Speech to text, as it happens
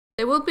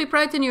They will be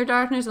bright in your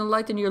darkness and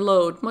light in your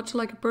load, much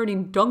like a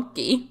burning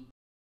donkey.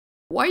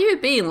 Why are you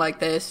being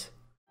like this?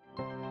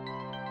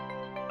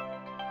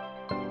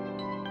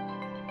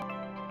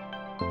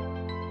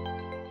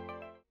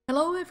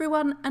 Hello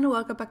everyone and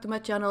welcome back to my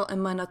channel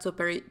and my Not So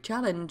Berry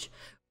challenge.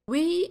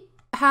 We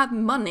have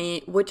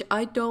money which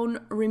I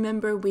don't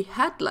remember we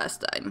had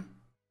last time.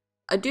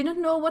 I do not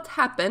know what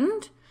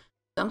happened.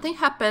 Something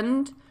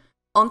happened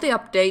on the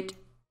update.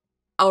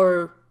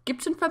 Our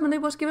Gibson family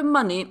was given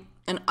money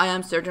and I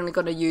am certainly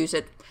gonna use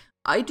it.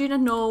 I do not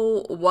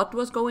know what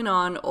was going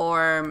on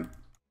or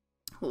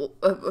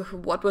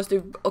what was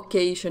the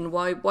occasion.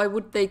 Why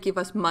would they give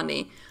us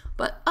money?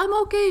 But I'm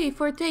okay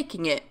for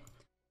taking it.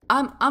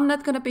 I'm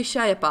not gonna be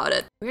shy about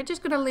it. We're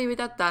just gonna leave it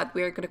at that.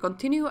 We're gonna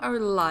continue our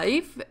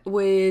life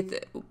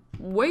with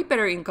way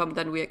better income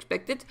than we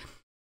expected.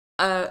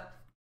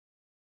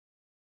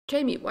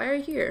 Jamie, why are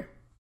you here?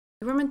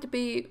 You were meant to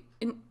be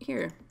in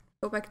here.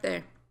 Go back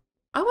there.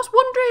 I was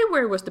wondering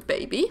where was the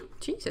baby.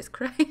 Jesus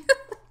Christ.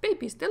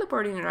 Baby's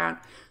teleporting around.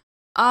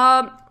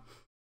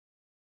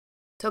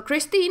 So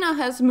Christina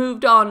has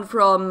moved on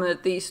from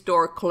the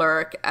store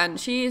clerk and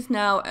she is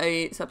now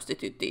a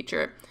substitute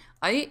teacher.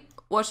 I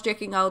was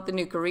checking out the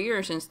new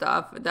careers and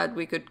stuff that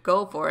we could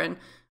go for and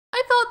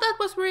I thought that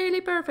was really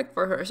perfect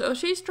for her. So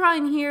she's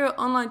trying here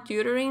online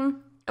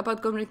tutoring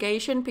about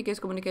communication because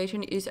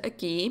communication is a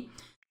key.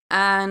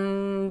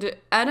 And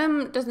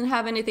Adam doesn't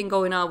have anything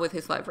going on with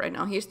his life right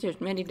now. He's just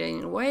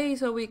meditating away,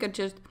 so we could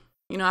just,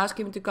 ask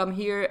him to come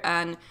here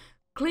and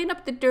clean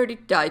up the dirty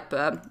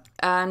diaper.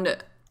 And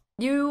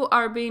you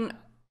are being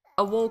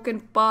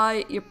awoken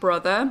by your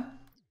brother,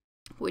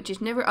 which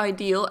is never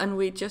ideal, and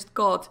we just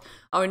got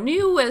our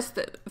newest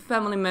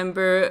family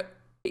member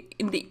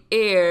in the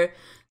air.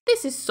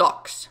 This is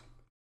Socks.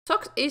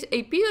 Socks is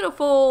a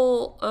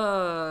beautiful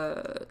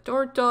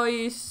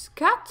tortoise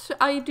cat.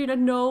 I do not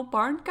know,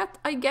 barn cat,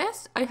 I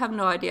guess. I have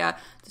no idea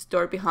the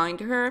story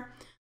behind her.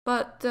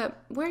 But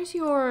where's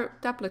your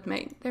tablet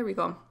mate? There we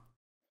go.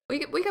 We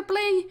could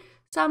play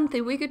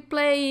something. We could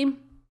play...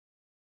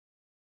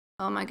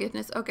 Oh my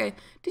goodness. Okay.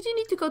 Did you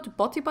need to go to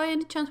potty by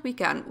any chance? We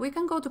can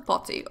go to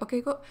potty.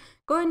 Okay, go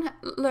and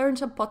learn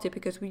some potty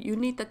because you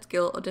need that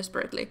skill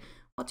desperately.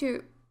 What's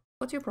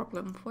your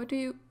problem?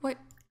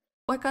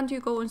 Why can't you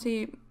go and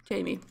see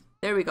Jamie?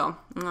 There we go.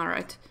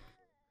 Alright.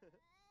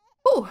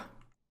 Oh!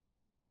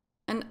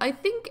 And I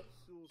think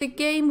the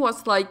game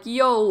was like,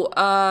 yo,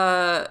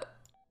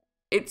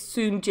 it's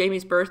soon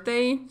Jamie's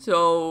birthday,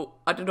 so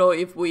I don't know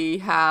if we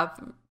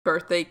have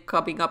birthday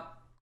coming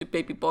up to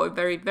baby boy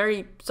very,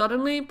 very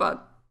suddenly,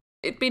 but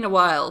it's been a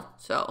while,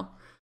 so.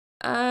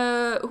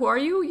 Who are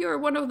you? You're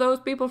one of those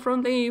people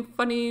from the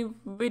funny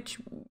witch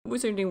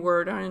wizarding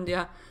world, aren't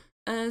you?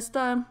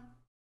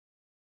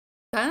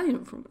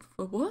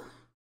 What?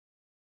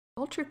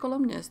 Culture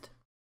columnist?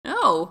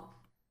 No.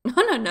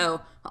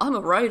 No. I'm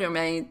a writer,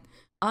 mate.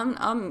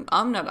 I'm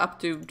not up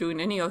to doing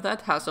any of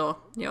that hassle.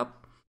 Yep.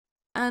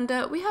 And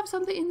we have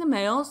something in the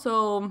mail,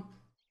 so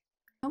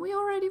are we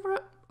already?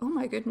 Oh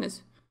my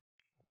goodness.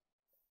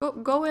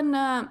 Go and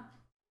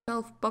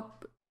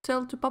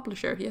sell to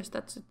publisher. Yes,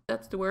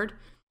 that's the word.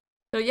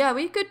 So yeah,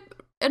 we could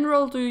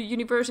enroll to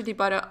university,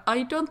 but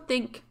I don't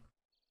think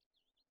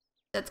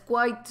that's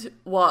quite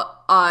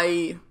what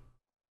I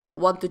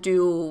want to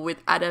do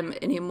with Adam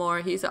anymore.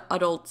 He's an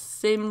adult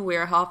sim.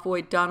 We're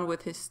halfway done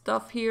with his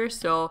stuff here,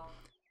 so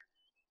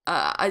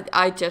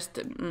I just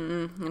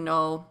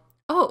no.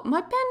 Oh,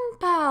 my pen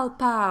pal.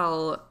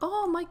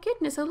 Oh my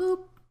goodness, a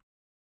little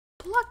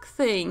plug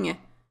thing.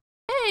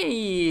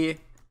 Hey,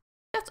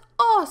 that's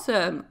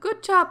awesome.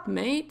 Good job,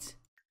 mate.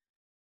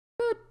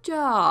 Good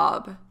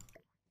job.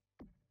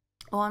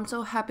 Oh, I'm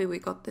so happy we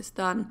got this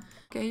done.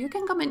 Okay, you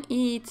can come and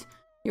eat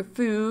your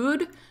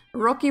food.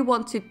 Rocky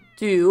wants it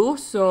too,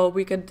 so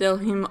we can tell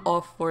him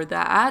off for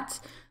that.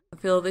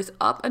 Fill this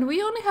up. And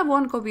we only have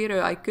one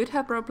computer. I could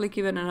have probably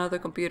given another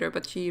computer,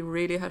 but she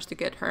really has to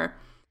get her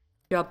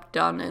job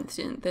done and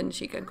then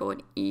she can go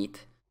and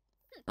eat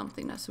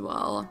something as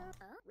well.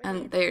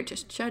 And they're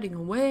just chatting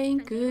away.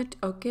 Good.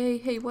 Okay.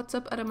 Hey, what's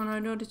up, Adam? I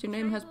noticed your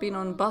name has been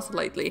on buzz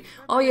lately.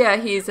 Oh yeah,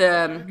 he's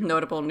a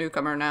notable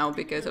newcomer now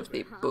because of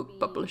the book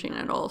publishing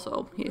and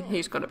also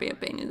he's gonna be a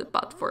pain in the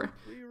butt for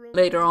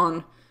later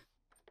on.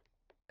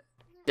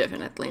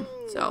 Definitely.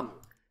 So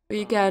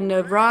we can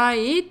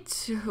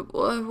write.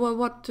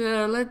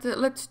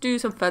 Let's do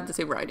some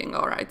fantasy writing.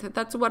 All right,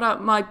 that's what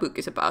my book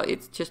is about.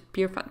 It's just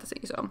pure fantasy.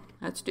 So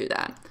let's do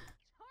that.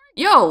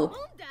 Yo,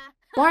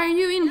 why are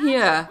you in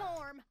here?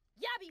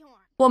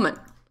 Woman,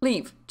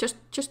 leave. Just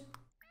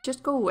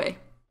go away.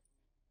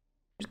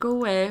 Just go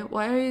away.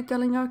 Why are you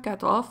telling our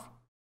cat off?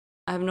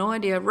 I have no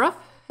idea. Rough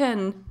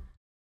hen,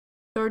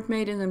 sword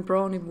maiden, and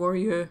brawny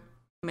warrior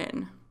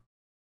men.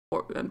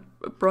 Or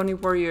brawny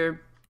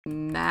warrior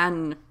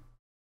man.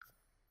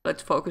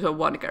 Let's focus on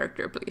one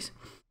character, please.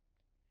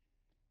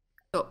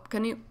 So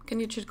can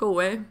you just go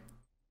away?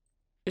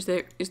 Is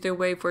there a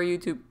way for you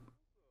to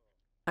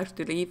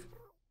actually leave?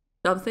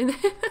 Something?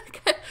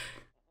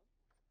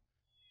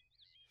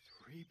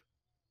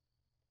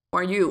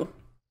 Or you?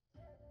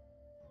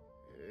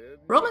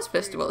 Romance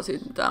festival is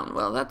in town.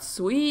 Well, that's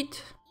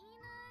sweet.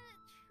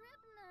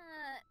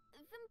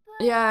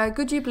 Yeah,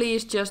 could you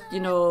please just, you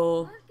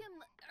know,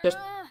 just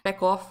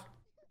back off?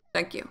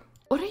 Thank you.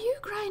 What are you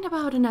crying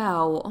about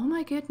now? Oh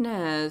my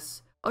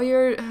goodness. Oh,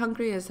 you're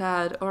hungry and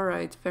sad.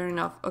 Alright, fair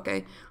enough.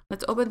 Okay,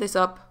 let's open this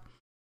up.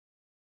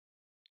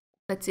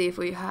 Let's see if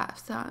we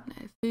have some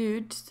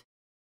food.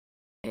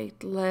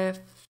 8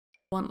 left.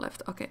 1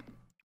 left. Okay.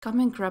 Come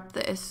and grab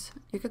this.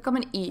 You can come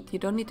and eat. You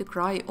don't need to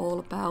cry all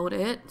about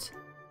it.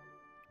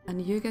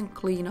 And you can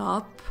clean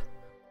up.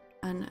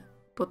 And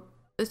put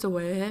this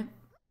away.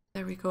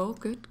 There we go.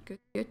 Good, good,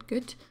 good,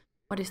 good.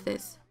 What is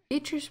this?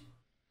 Teacher's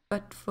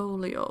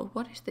portfolio.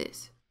 What is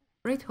this?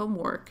 Great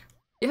homework.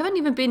 You haven't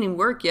even been in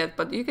work yet,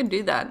 but you can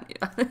do that.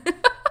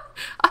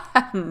 I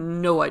have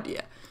no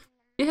idea.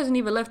 She hasn't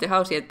even left the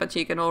house yet, but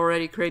she can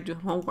already create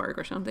homework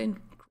or something.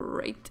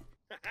 Great.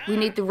 We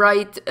need to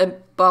write and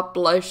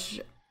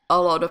publish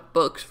a lot of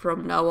books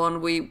from now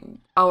on.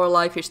 Our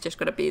life is just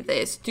gonna be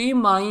this. Do you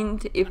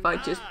mind if I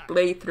just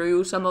play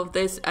through some of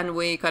this and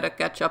we gotta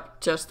catch up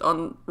just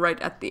on right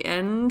at the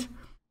end?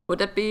 Would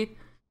that be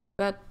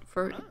bad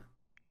for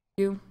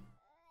you?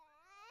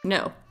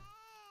 No.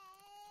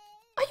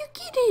 Are you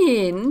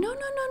kidding? No,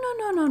 no, no, no,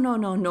 no, no, no,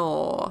 no,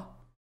 no.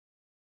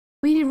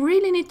 We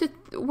really need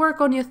to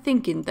work on your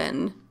thinking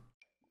then.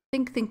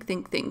 Think, think,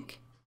 think, think.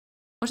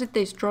 Was it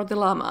this? Draw the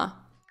llama.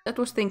 That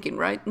was thinking,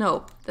 right?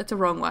 No, that's a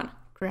wrong one.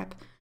 Crap.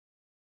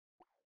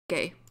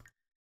 Okay.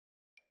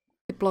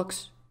 It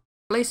blocks.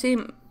 Play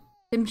sim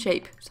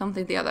shape.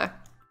 Something the other.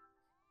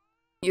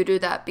 You do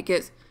that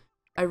because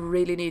I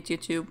really need you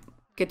to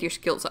get your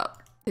skills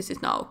up. This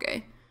is not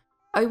okay.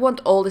 I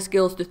want all the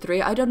skills to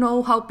 3. I don't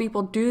know how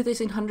people do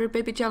this in 100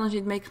 Baby Challenge.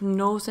 It makes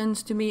no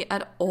sense to me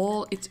at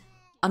all. It's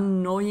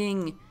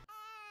annoying.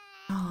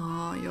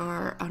 Oh,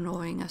 you're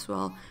annoying as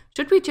well.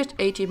 Should we just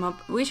age him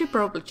up? We should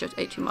probably just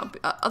age him up.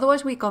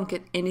 Otherwise we can't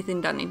get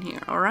anything done in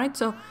here, alright?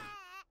 So,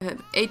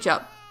 age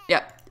up.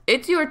 Yeah,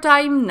 it's your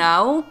time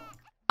now.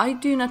 I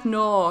do not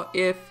know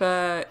if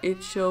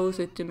it shows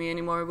it to me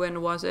anymore.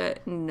 When was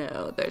it?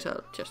 No, there's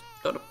just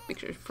a lot of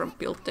pictures from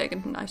build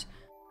taken. Nice.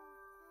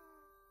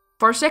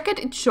 For a second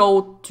it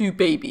showed 2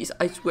 babies.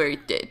 I swear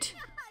it did.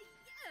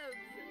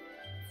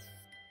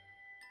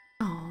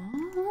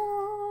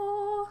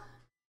 Oh,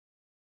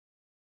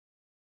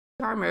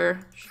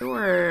 Charmer,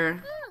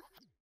 sure.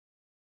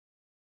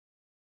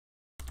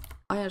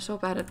 I am so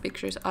bad at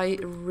pictures. I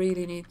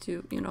really need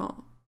to, you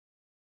know.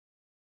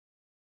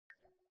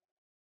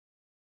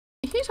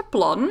 He's a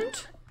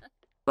blonde,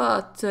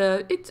 but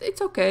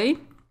it's okay.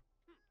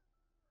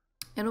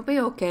 It'll be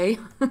okay.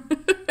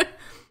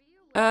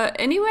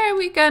 Anywhere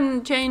we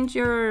can change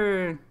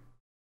your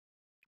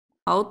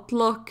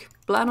outlook,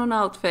 plan on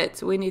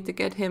outfits. We need to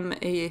get him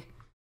a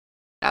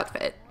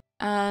outfit.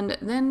 And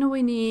then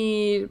we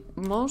need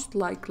most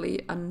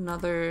likely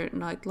another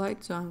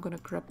nightlight. So I'm gonna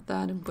grab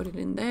that and put it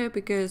in there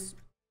because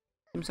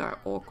things are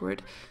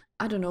awkward.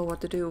 I don't know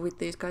what to do with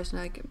these guys.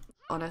 Like,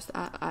 honest,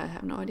 I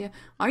have no idea.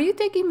 Are you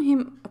taking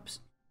him up?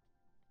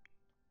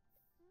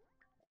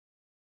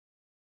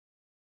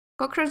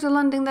 Cockroach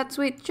landing that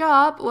sweet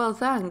job? Well,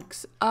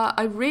 thanks.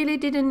 I really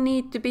didn't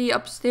need to be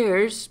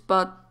upstairs,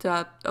 but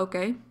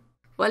okay.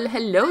 Well,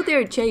 hello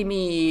there,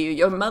 Jamie.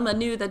 Your mama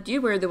knew that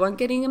you were the one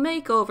getting a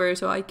makeover,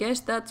 so I guess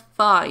that's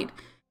fine.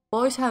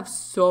 Boys have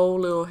so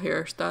little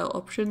hairstyle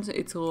options,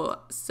 it's a little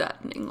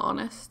saddening,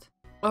 honest.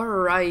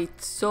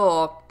 Alright,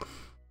 so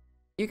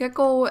you can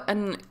go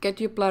and get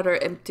your bladder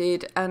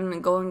emptied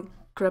and go and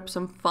grab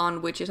some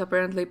fun, which is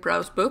apparently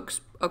browse books.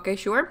 Okay,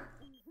 sure.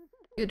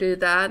 You do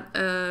that.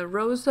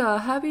 Rosa,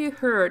 have you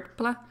heard?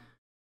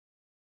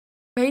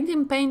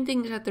 Painting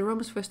paintings at the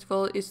Romance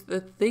Festival is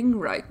the thing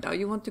right now.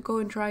 You want to go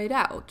and try it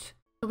out?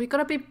 So we're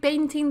gonna be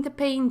painting the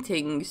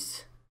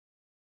paintings.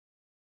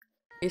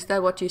 Is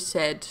that what you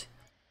said?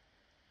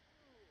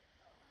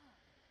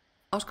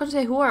 I was gonna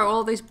say, who are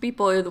all these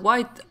people in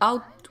white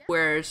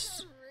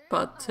outwears?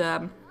 But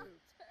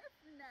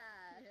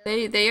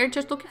they are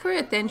just looking for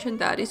attention,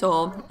 that is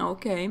all.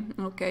 Okay,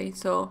 okay,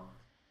 so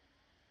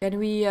can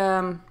we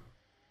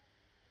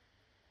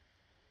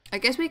I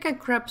guess we can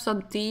grab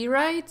some tea,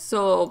 right?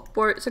 So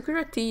pour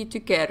Sakura tea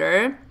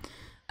together.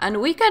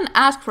 And we can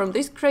ask from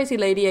this crazy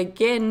lady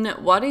again,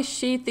 what is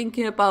she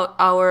thinking about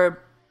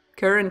our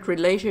current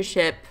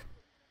relationship?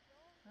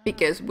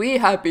 Because we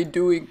have been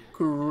doing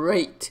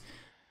great.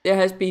 There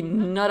has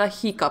been not a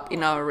hiccup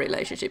in our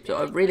relationship. So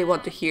I really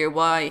want to hear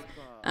why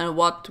and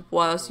what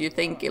was you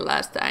thinking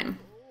last time.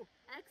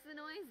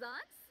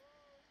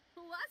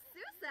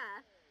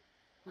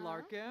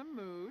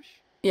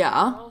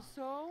 Yeah.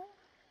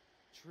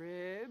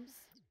 Tribs.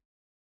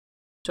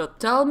 So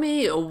tell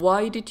me,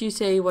 why did you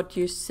say what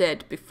you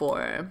said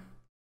before?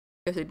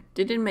 Because it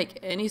didn't make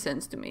any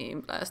sense to me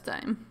last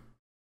time.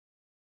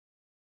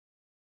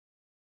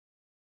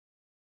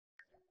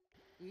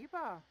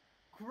 Iba,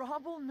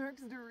 grovel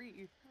nerks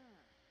deri.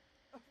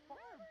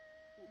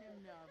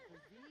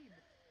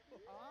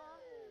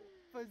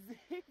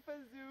 Fazik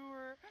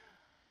fazur.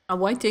 I'm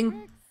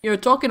waiting. You're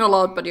talking a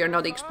lot, but you're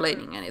not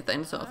explaining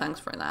anything, so thanks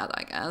for that,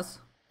 I guess.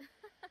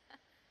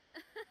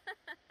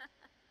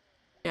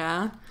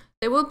 Yeah.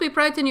 They will be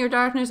bright in your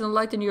darkness and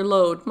light in your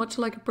load, much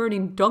like a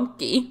burning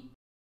donkey.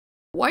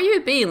 Why are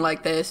you being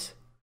like this?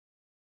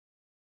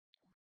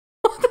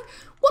 What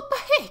the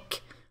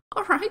heck?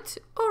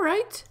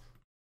 Alright.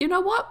 You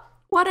know what?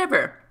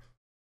 Whatever.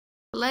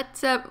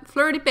 Let's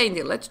flirty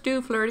painting. Let's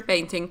do flirty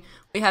painting.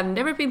 We have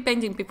never been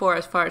painting before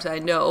as far as I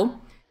know.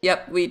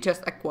 Yep, we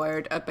just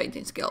acquired a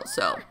painting skill,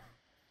 so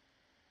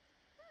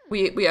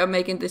we are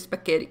making the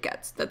spaghetti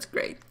cats. That's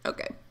great.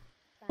 Okay.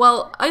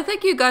 Well, I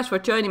thank you guys for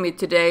joining me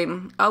today.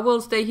 I will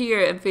stay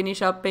here and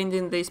finish up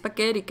painting the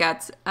spaghetti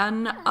cats,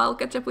 and I'll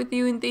catch up with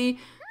you in the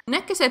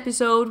next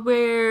episode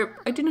where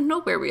I didn't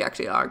know where we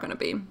actually are gonna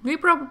be. We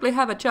probably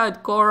have a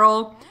giant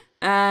coral,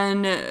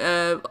 and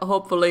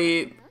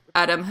hopefully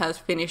Adam has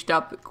finished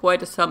up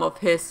quite some of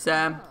his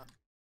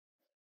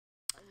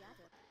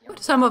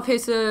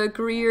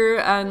career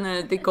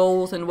and the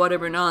goals and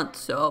whatever not.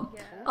 So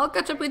I'll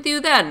catch up with you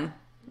then.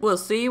 We'll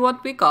see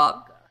what we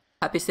got.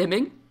 Happy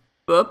simming.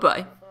 Bye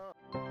bye.